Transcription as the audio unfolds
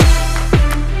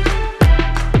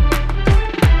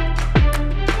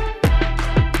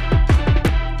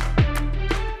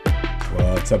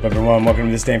up, everyone? Welcome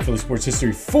to This Day in Philly Sports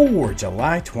History for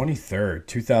July 23rd,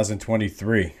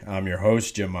 2023. I'm your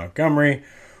host, Jim Montgomery.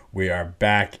 We are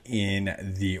back in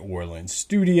the Orland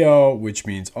studio, which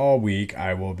means all week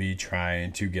I will be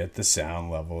trying to get the sound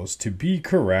levels to be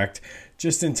correct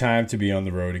just in time to be on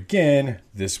the road again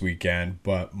this weekend,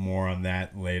 but more on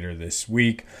that later this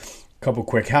week. A couple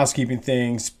quick housekeeping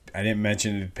things. I didn't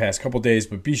mention it the past couple days,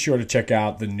 but be sure to check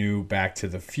out the new Back to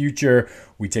the Future.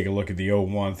 We take a look at the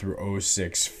 01 through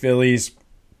 06 Phillies.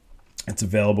 It's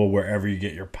available wherever you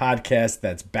get your podcast.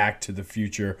 That's Back to the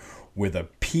Future with a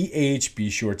PH. Be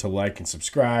sure to like and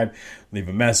subscribe, leave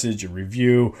a message, a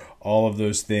review. All of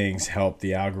those things help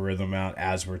the algorithm out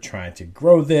as we're trying to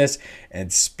grow this.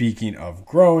 And speaking of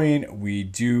growing, we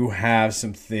do have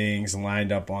some things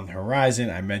lined up on the horizon.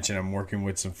 I mentioned I'm working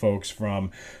with some folks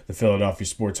from the Philadelphia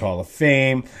Sports Hall of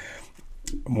Fame.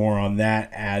 More on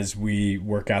that as we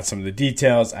work out some of the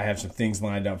details. I have some things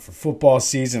lined up for football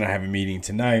season. I have a meeting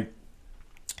tonight.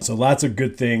 So lots of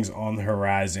good things on the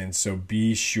horizon. So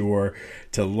be sure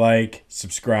to like,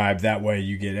 subscribe. That way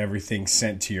you get everything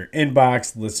sent to your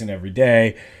inbox. Listen every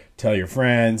day. Tell your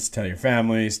friends, tell your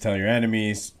families, tell your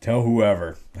enemies, tell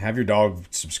whoever. Have your dog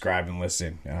subscribe and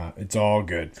listen. It's all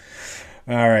good.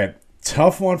 All right.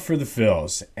 Tough one for the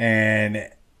Phils. And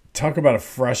talk about a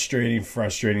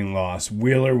frustrating loss.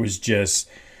 Wheeler was just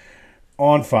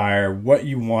on fire, what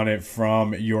you wanted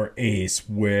from your ace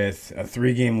with a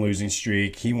 3-game losing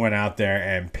streak. He went out there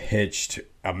and pitched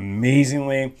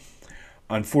amazingly.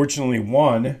 Unfortunately,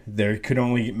 one, they could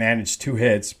only manage 2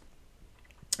 hits.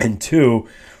 And 2,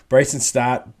 Bryson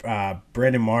Stott,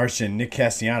 Brandon Marsh, and Nick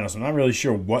Castellanos. I'm not really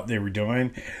sure what they were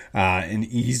doing. An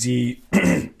easy,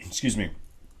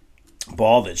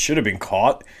 ball that should have been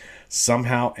caught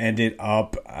somehow ended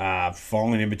up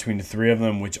falling in between the 3 of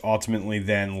them, which ultimately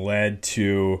then led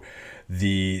to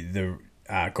the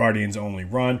Guardians' only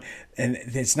run. And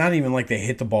it's not even like they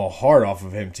hit the ball hard off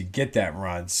of him to get that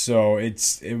run. So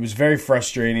it was very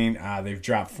frustrating. They've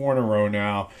dropped 4 in a row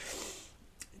now.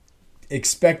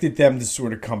 Expected them to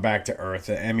sort of come back to earth.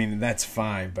 I mean, that's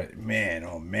fine, but man,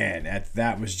 oh man,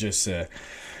 that was just a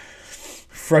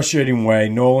frustrating way.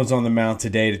 Nolan's on the mound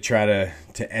today to try to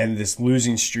end this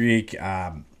losing streak.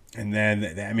 And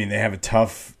then, I mean, they have a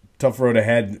tough road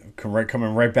ahead,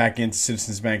 coming right back into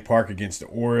Citizens Bank Park against the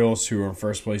Orioles, who are in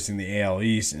first place in the AL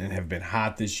East and have been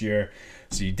hot this year.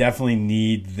 So you definitely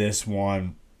need this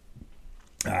one.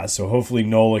 So hopefully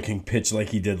Nola can pitch like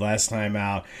he did last time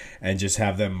out and just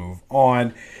have them move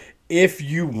on. If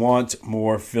you want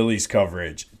more Phillies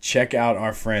coverage, check out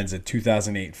our friends at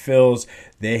 2008 Phils.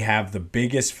 They have the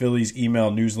biggest Phillies email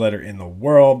newsletter in the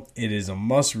world. It is a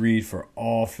must-read for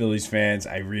all Phillies fans.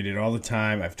 I read it all the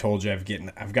time. I've told you I've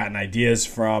gotten ideas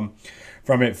from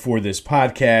it for this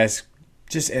podcast.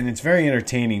 And it's very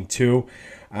entertaining too.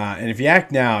 And if you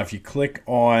act now, if you click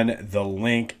on the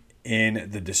link in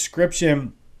the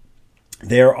description,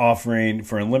 they're offering,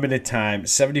 for a limited time,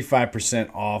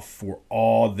 75% off for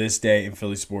all This Day in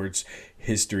Philly Sports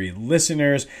History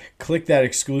listeners. Click that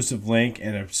exclusive link,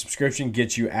 and a subscription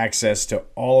gets you access to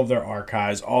all of their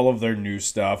archives, all of their new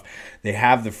stuff. They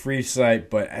have the free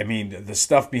site, but, I mean, the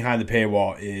stuff behind the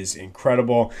paywall is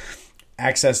incredible.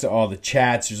 Access to all the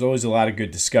chats. There's always a lot of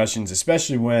good discussions,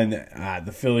 especially when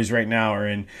the Phillies right now are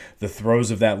in the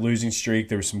throes of that losing streak.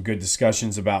 There were some good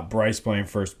discussions about Bryce playing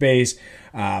first base.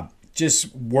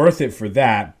 Just worth it for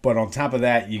that. But on top of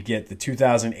that, you get the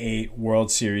 2008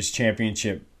 World Series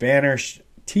Championship banner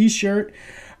t-shirt.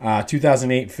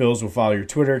 2008 Phils will follow your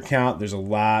Twitter account. There's a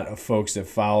lot of folks that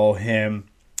follow him.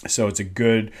 So it's a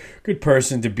good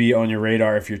person to be on your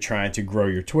radar if you're trying to grow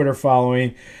your Twitter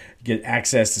following. Get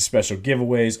access to special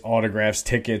giveaways, autographs,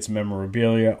 tickets,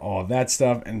 memorabilia, all that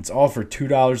stuff. And it's all for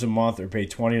 $2 a month, or pay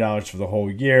 $20 for the whole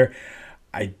year.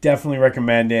 I definitely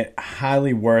recommend it.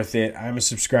 Highly worth it. I'm a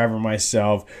subscriber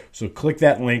myself. So click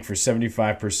that link for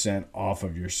 75% off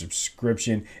of your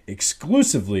subscription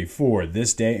exclusively for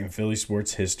This Day in Philly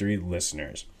Sports History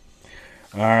listeners.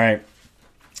 All right.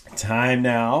 Time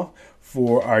now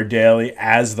for our daily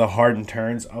As the Harden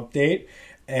Turns update.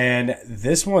 And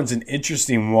this one's an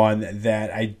interesting one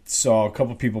that I saw a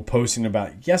couple people posting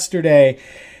about yesterday.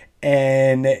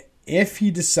 And if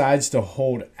he decides to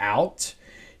hold out,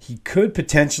 he could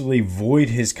potentially void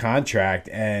his contract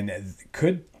and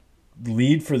could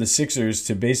lead for the Sixers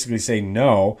to basically say,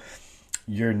 no,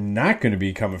 you're not going to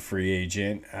become a free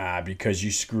agent because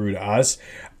you screwed us.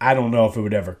 I don't know if it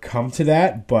would ever come to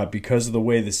that, but because of the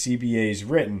way the CBA is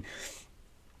written,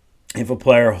 if a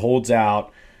player holds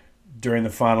out during the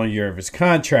final year of his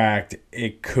contract,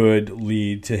 it could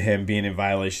lead to him being in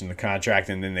violation of the contract,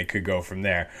 and then they could go from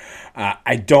there.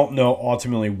 I don't know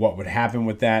ultimately what would happen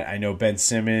with that. I know Ben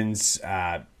Simmons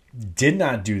did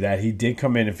not do that. He did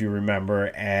come in, if you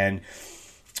remember, and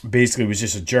basically was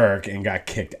just a jerk and got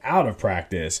kicked out of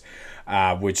practice,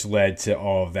 which led to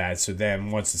all of that. So then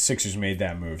once the Sixers made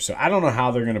that move. So I don't know how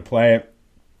they're going to play it,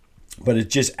 but it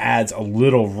just adds a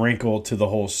little wrinkle to the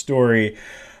whole story.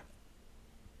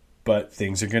 But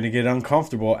things are going to get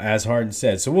uncomfortable, as Harden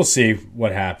said. So we'll see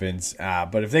what happens.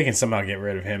 But if they can somehow get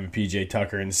rid of him and PJ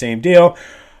Tucker in the same deal,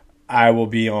 I will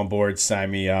be on board.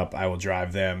 Sign me up. I will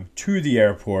drive them to the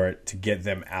airport to get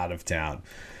them out of town.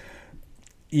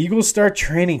 Eagles start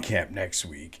training camp next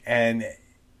week. And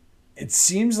it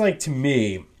seems like to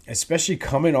me, especially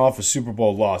coming off a Super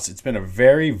Bowl loss, it's been a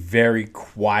very, very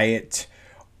quiet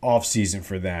offseason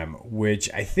for them,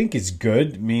 which I think is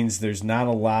good. It means there's not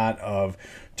a lot of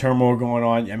turmoil going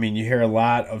on. I mean, you hear a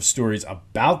lot of stories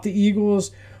about the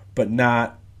Eagles, but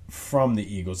not from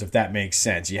the Eagles, if that makes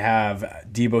sense. You have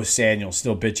Deebo Samuel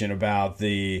still bitching about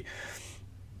the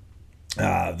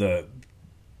NFC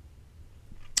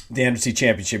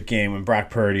Championship game when Brock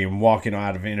Purdy and walking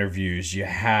out of interviews. You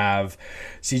have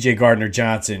C.J.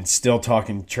 Gardner-Johnson still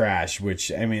talking trash,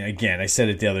 which, I mean, again, I said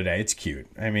it the other day. It's cute.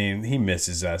 I mean, he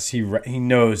misses us. He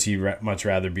knows he'd much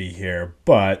rather be here,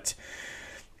 but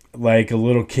like a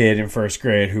little kid in first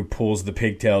grade who pulls the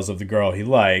pigtails of the girl he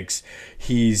likes,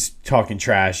 he's talking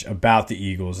trash about the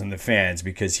Eagles and the fans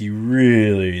because he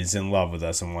really is in love with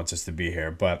us and wants us to be here.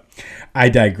 But I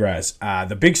digress.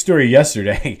 The big story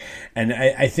yesterday, and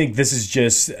I think this is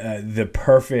just the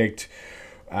perfect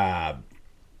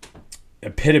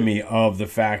epitome of the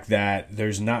fact that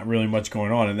there's not really much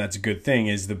going on, and that's a good thing,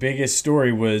 is the biggest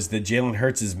story was that Jalen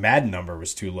Hurts' Madden number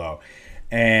was too low.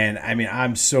 And, I mean,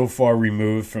 I'm so far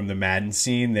removed from the Madden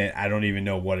scene that I don't even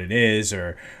know what it is.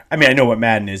 Or, I mean, I know what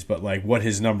Madden is, but, like, what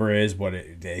his number is,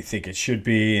 they think it should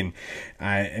be. And,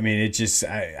 I mean, it just,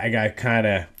 I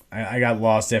got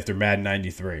lost after Madden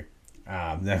 93.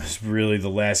 That was really the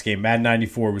last game. Madden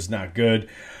 94 was not good.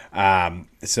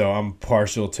 So I'm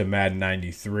partial to Madden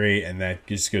 93, and that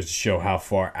just goes to show how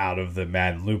far out of the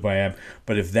Madden loop I am.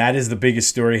 But if that is the biggest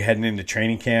story heading into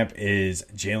training camp is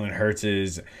Jalen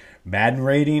Hurts' Madden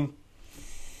rating,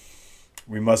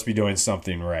 we must be doing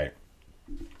something right.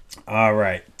 All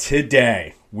right,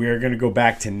 today we are going to go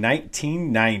back to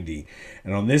 1990,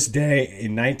 and on this day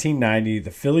in 1990,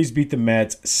 the Phillies beat the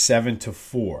Mets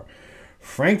 7-4.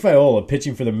 Frank Viola,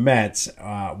 pitching for the Mets,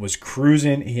 was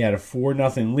cruising. He had a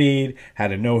 4-0 lead,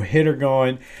 had a no-hitter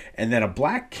going, and then a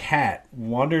black cat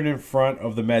wandered in front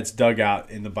of the Mets dugout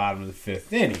in the bottom of the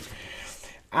fifth inning.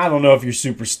 I don't know if you're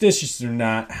superstitious or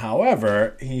not.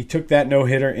 However, he took that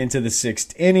no-hitter into the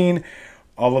sixth inning.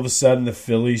 All of a sudden, the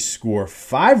Phillies score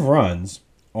 5 runs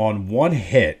on 1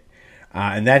 hit.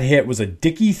 And that hit was a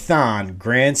Dickie Thon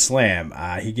grand slam.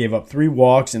 He gave up 3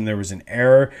 walks, and there was an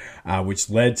error, which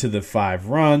led to the 5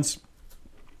 runs.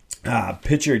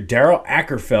 Pitcher Darrell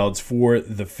Ackerfelds for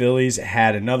the Phillies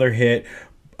had another hit,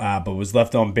 but was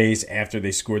left on base after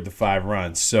they scored the 5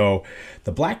 runs. So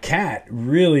the Black Cat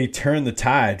really turned the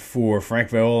tide for Frank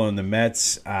Viola and the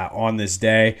Mets on this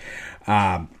day.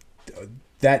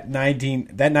 That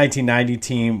 1990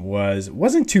 team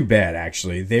wasn't too bad,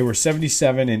 actually. They were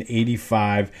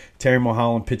 77-85. Terry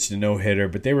Mulholland pitched a no-hitter,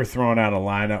 but they were throwing out a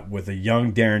lineup with a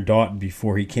young Darren Doughton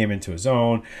before he came into his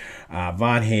own.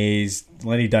 Von Hayes,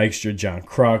 Lenny Dykstra, John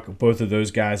Kruk, both of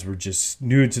those guys were just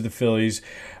new to the Phillies.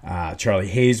 Charlie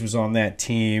Hayes was on that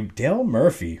team. Dale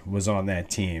Murphy was on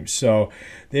that team. So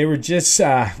they were just...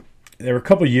 There were a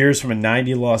couple years from a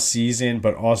 90-loss season,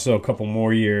 but also a couple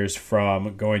more years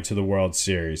from going to the World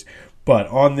Series. But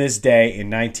on this day in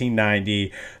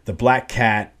 1990, the Black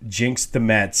Cat jinxed the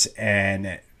Mets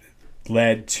and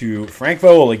led to Frank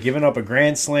Viola giving up a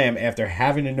grand slam after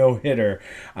having a no-hitter,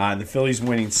 and the Phillies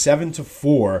winning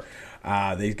 7-4.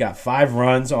 They got 5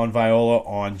 runs on Viola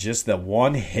on just the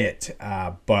 1 hit,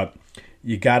 but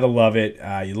you got to love it.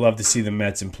 You love to see the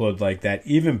Mets implode like that,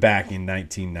 even back in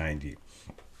 1990.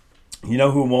 You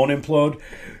know who won't implode?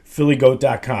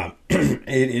 PhillyGoat.com. It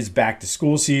is back to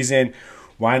school season.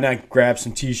 Why not grab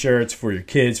some t-shirts for your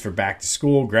kids for back to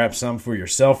school? Grab some for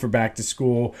yourself for back to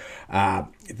school.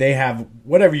 They have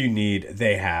whatever you need,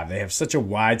 they have. They have such a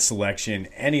wide selection,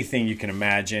 anything you can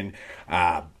imagine.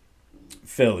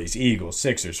 Phillies, Eagles,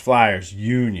 Sixers, Flyers,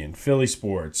 Union, Philly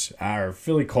sports, or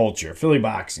Philly culture, Philly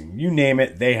boxing, you name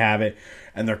it, they have it.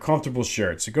 And they're comfortable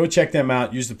shirts. So go check them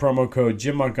out. Use the promo code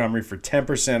Jim Montgomery for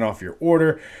 10% off your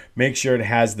order. Make sure it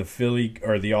has the Philly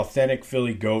or the authentic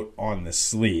Philly goat on the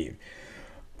sleeve.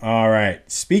 All right.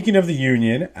 Speaking of the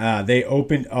Union, they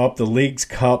opened up the Leagues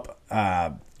Cup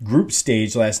group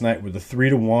stage last night with a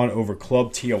 3-1 over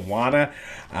Club Tijuana.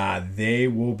 They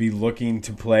will be looking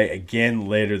to play again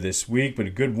later this week, but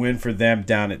a good win for them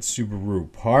down at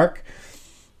Subaru Park.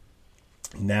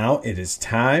 Now it is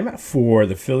time for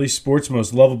the Philly Sports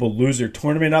Most Lovable Loser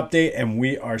Tournament update, and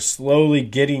we are slowly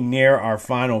getting near our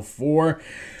Final Four.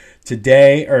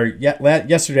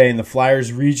 Yesterday in the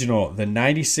Flyers Regional, the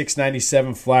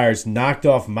 96-97 Flyers knocked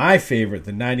off my favorite,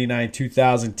 the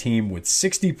 99-2000 team, with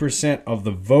 60% of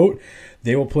the vote.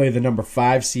 They will play the number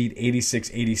 5 seed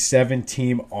 86-87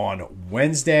 team on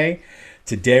Wednesday.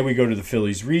 Today we go to the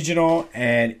Phillies Regional,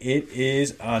 and it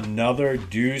is another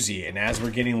doozy. And as we're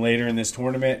getting later in this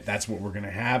tournament, that's what we're going to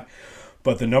have.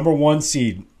 But the number 1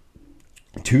 seed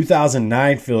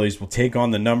 2009 Phillies will take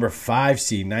on the number 5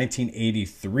 seed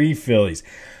 1983 Phillies.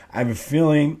 I have a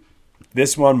feeling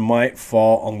this one might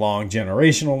fall along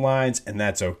generational lines, and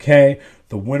that's okay.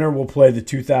 The winner will play the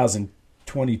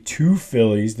 2022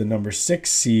 Phillies, the number 6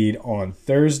 seed, on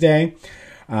Thursday.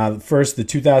 First, the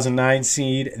 2009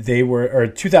 seed,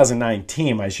 2009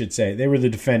 team, I should say. They were the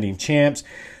defending champs.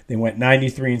 They went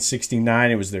 93-69.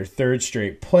 It was their third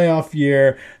straight playoff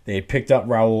year. They picked up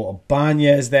Raul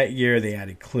Ibanez that year. They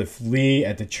added Cliff Lee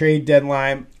at the trade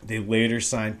deadline. They later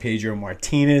signed Pedro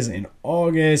Martinez in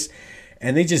August.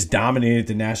 And they just dominated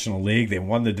the National League. They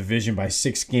won the division by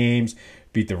 6 games,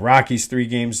 beat the Rockies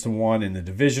 3-1 in the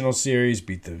divisional series,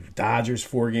 beat the Dodgers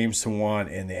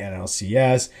 4-1 in the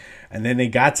NLCS. And then they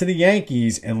got to the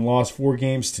Yankees and lost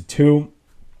 4-2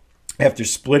 after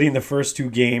splitting the first 2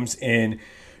 games in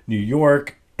New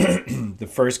York. The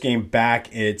first game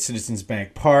back at Citizens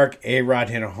Bank Park, A-Rod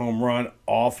hit a home run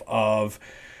off of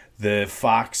the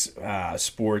Fox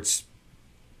Sports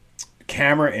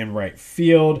camera in right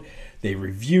field. They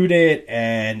reviewed it,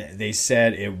 and they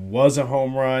said it was a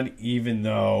home run, even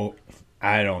though,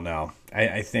 I don't know.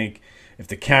 I think if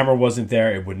the camera wasn't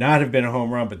there, it would not have been a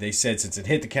home run, but they said since it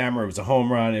hit the camera, it was a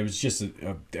home run. It was just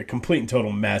a complete and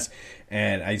total mess,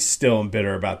 and I still am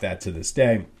bitter about that to this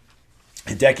day.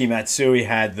 Hideki Matsui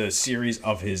had the series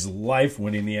of his life,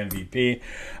 winning the MVP.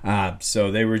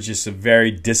 So they were just a very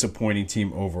disappointing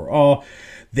team overall.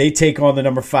 They take on the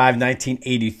number 5,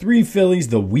 1983 Phillies,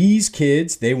 the Wheeze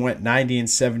Kids. They went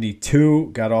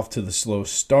 90-72, got off to the slow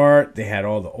start. They had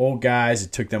all the old guys.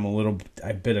 It took them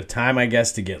a bit of time, I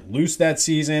guess, to get loose that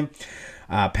season.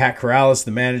 Pat Corrales,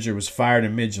 the manager, was fired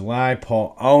in mid-July.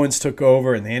 Paul Owens took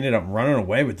over, and they ended up running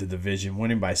away with the division,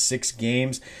 winning by 6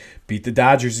 games. Beat the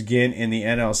Dodgers again in the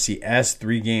NLCS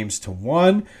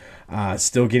 3-1.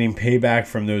 Still getting payback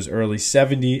from those late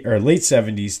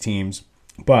 70s teams.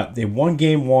 But they won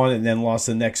game 1 and then lost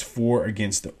the next 4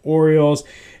 against the Orioles.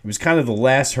 It was kind of the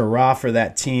last hurrah for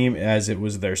that team, as it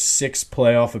was their 6th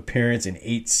playoff appearance in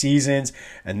 8 seasons.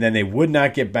 And then they would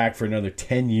not get back for another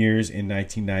 10 years in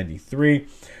 1993.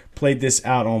 Played this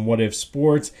out on What If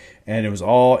Sports, and it was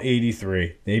all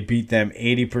 83. They beat them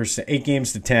 80%, 8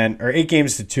 games to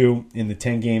 2 in the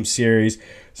 10-game series.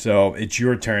 So it's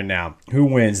your turn now. Who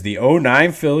wins, the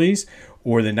 09 Phillies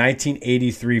or the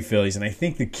 1983 Phillies? And I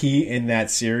think the key in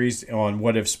that series on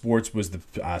What If Sports was the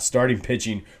starting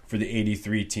pitching for the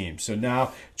 83 team. So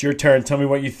now it's your turn. Tell me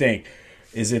what you think.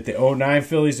 Is it the 09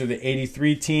 Phillies or the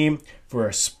 83 team for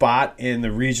a spot in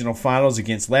the regional finals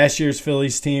against last year's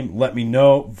Phillies team? Let me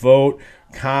know. Vote,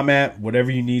 comment, whatever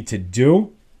you need to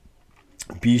do.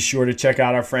 Be sure to check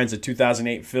out our friends at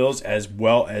 2008 Phils as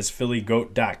well as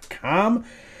PhillyGoat.com.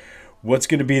 What's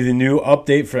going to be the new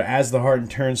update for As the Heart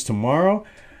Turns tomorrow?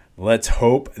 Let's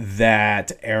hope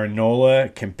that Aaron Nola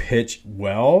can pitch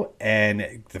well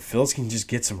and the Phils can just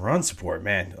get some run support,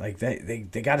 man. Like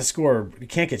they got to score. You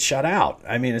can't get shut out.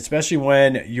 I mean, especially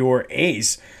when your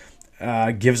ace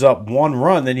gives up 1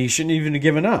 run that he shouldn't even have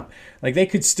given up. Like, they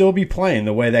could still be playing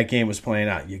the way that game was playing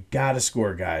out. You got to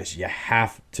score, guys. You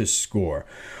have to score.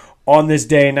 On this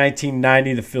day in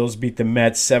 1990, the Phils beat the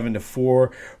Mets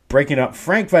 7-4, breaking up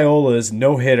Frank Viola's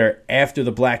no-hitter after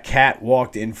the Black Cat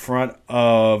walked in front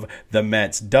of the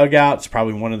Mets dugout. It's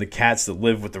probably one of the cats that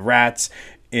live with the rats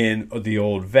in the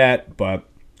old vet, but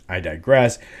I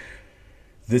digress.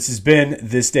 This has been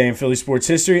This Day in Philly Sports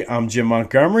History. I'm Jim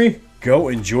Montgomery. Go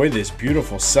enjoy this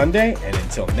beautiful Sunday, and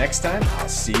until next time, I'll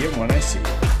see you when I see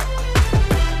you.